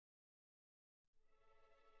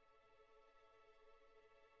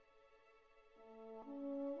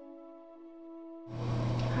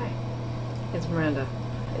It's Miranda.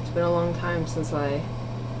 It's been a long time since so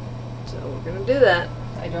we're gonna do that.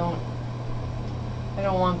 I don't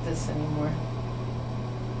want this anymore.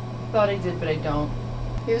 I thought I did, but I don't.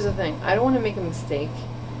 Here's the thing, I don't want to make a mistake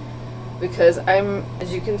because I'm,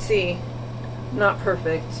 as you can see, not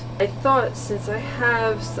perfect. I thought since I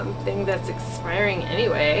have something that's expiring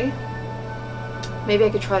anyway, maybe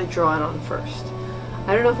I could try to draw it on first.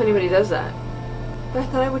 I don't know if anybody does that, but I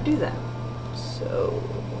thought I would do that. So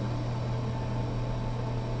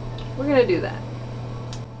we're gonna do that.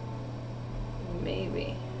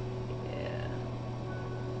 Maybe. Yeah.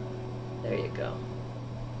 There you go.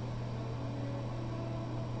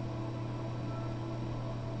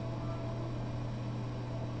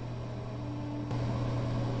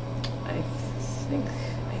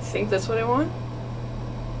 I think that's what I want.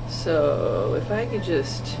 So if I could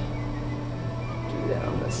just do that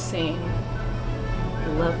on the same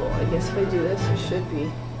level, I guess if I do this, it should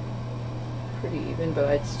be pretty even, but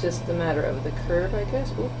it's just a matter of the curve, I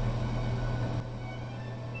guess. Ooh.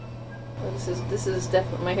 Well, this is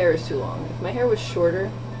definitely, my hair is too long. If my hair was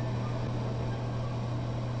shorter,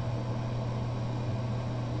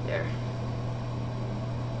 there.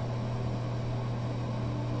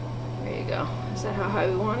 There you go. Is that how high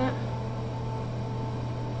we want it?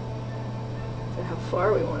 Is that how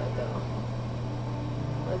far we want it though?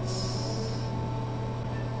 Let's...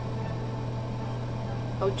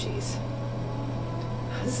 Oh geez.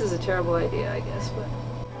 This is a terrible idea, I guess, but...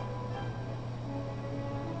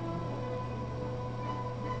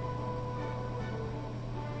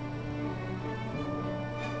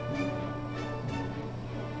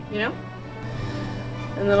 You know?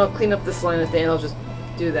 And then I'll clean up this line at the end, I'll just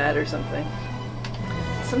do that or something.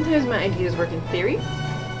 Sometimes my ideas work in theory.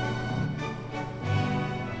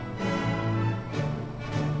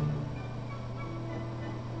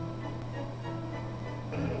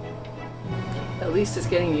 At least it's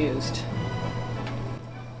getting used.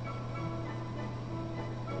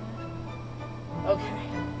 Okay.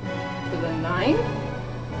 For the 9,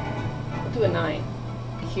 I'll do a 9.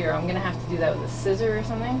 Here, I'm gonna have to do that with a scissor or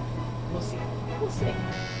something. We'll see. We'll see. I'm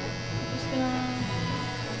just gonna...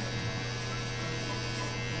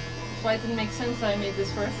 That's why it didn't make sense that I made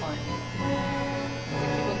this first line. I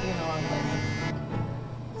keep looking in the wrong place.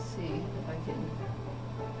 Let's see if I can get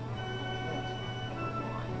a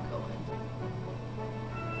line going.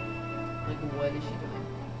 Like, what is she doing?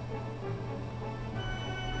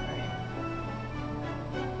 Alright.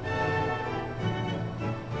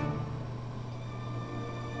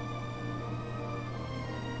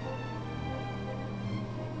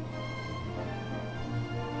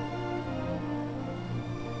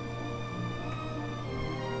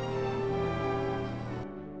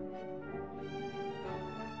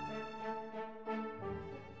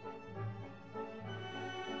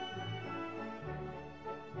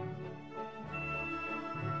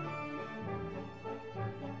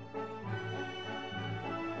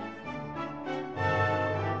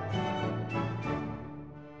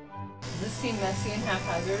 Seem messy and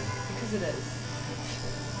haphazard because it is.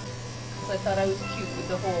 So I thought I was cute with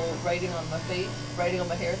the whole writing on my face, writing on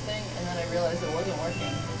my hair thing, and then I realized it wasn't working.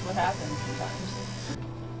 That's what happens sometimes.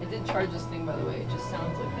 I did charge this thing, by the way. It just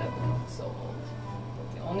sounds like that because it's so old.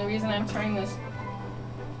 The only reason I'm turning this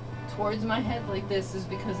towards my head like this is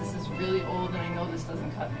because this is really old and I know this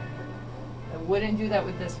doesn't cut me. I wouldn't do that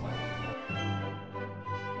with this one.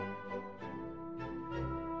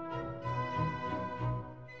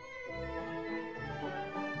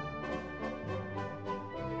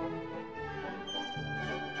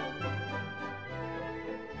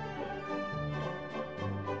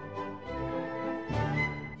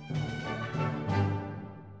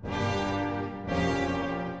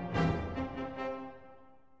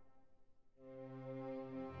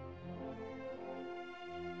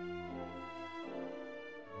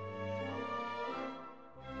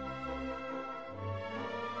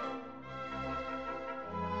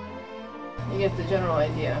 You get the general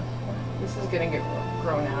idea. This is gonna get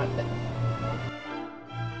grown out.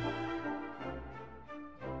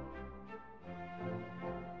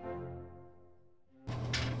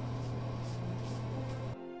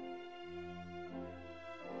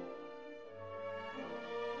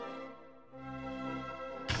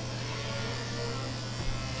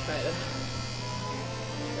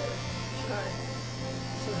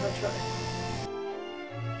 Try.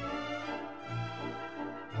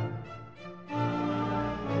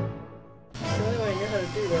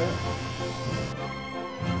 Do that.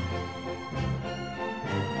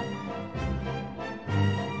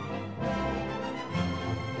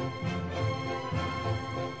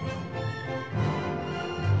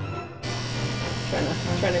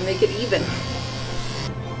 Trying to make it even.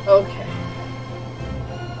 Okay.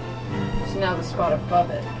 So now the spot above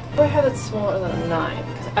it. Do I have it smaller than a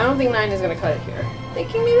 9? Because I don't think 9 is going to cut it here.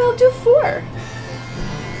 Thinking maybe I'll do 4. I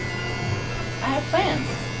have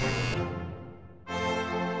plans.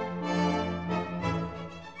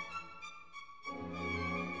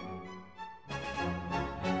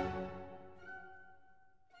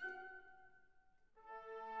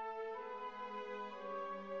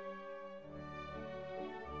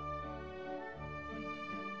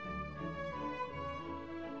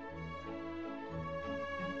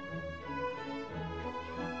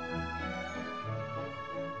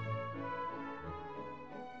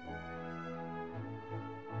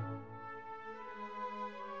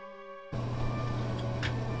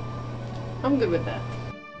 I'm good with that.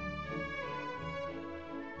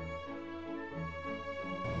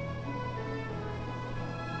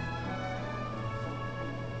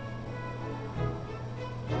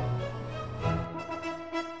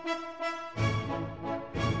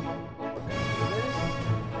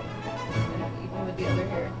 Even with the other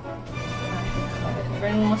hair. If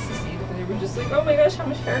anyone wants to see, because they were just like, oh my gosh, how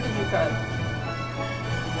much hair did you cut?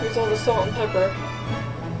 Here's all the salt and pepper.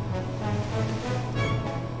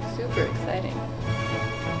 Super exciting.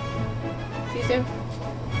 See you soon.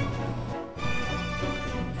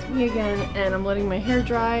 It's me again, and I'm letting my hair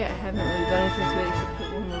dry. I haven't really done anything to it except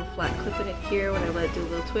put one little flat clip in it here when I let it do a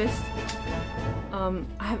little twist. I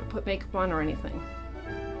haven't put makeup on or anything.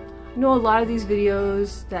 I know a lot of these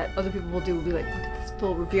videos that other people will do will be like, look at this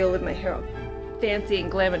full reveal with my hair all fancy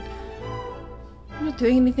and glam, and I'm not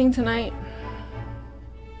doing anything tonight.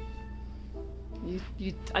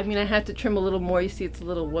 I mean, I had to trim a little more. You see it's a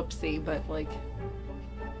little whoopsie, but like,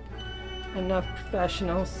 I'm not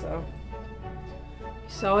professional, so you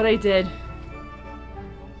saw what I did.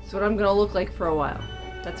 It's what I'm gonna look like for a while.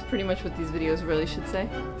 That's pretty much what these videos really should say.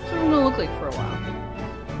 That's what I'm gonna look like for a while.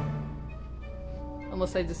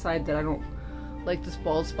 Unless I decide that I don't like this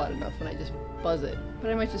bald spot enough and I just buzz it. But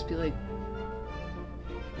I might just be like,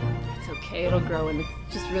 it's okay, it'll grow, and it's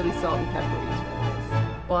just really salt and peppery is what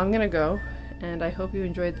it is. Well, I'm gonna go. And I hope you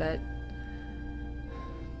enjoyed that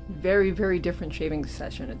very, very different shaving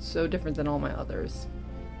session. It's so different than all my others.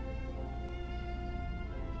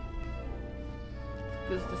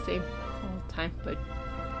 It's the same all the time, but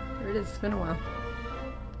here it is. It's been a while.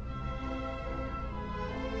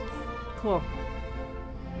 Cool.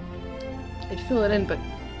 I'd fill it in, but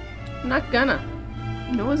I'm not gonna.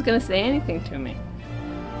 No one's gonna say anything to me.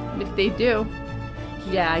 And if they do,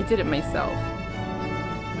 yeah, I did it myself.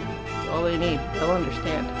 All they need, they'll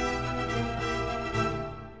understand.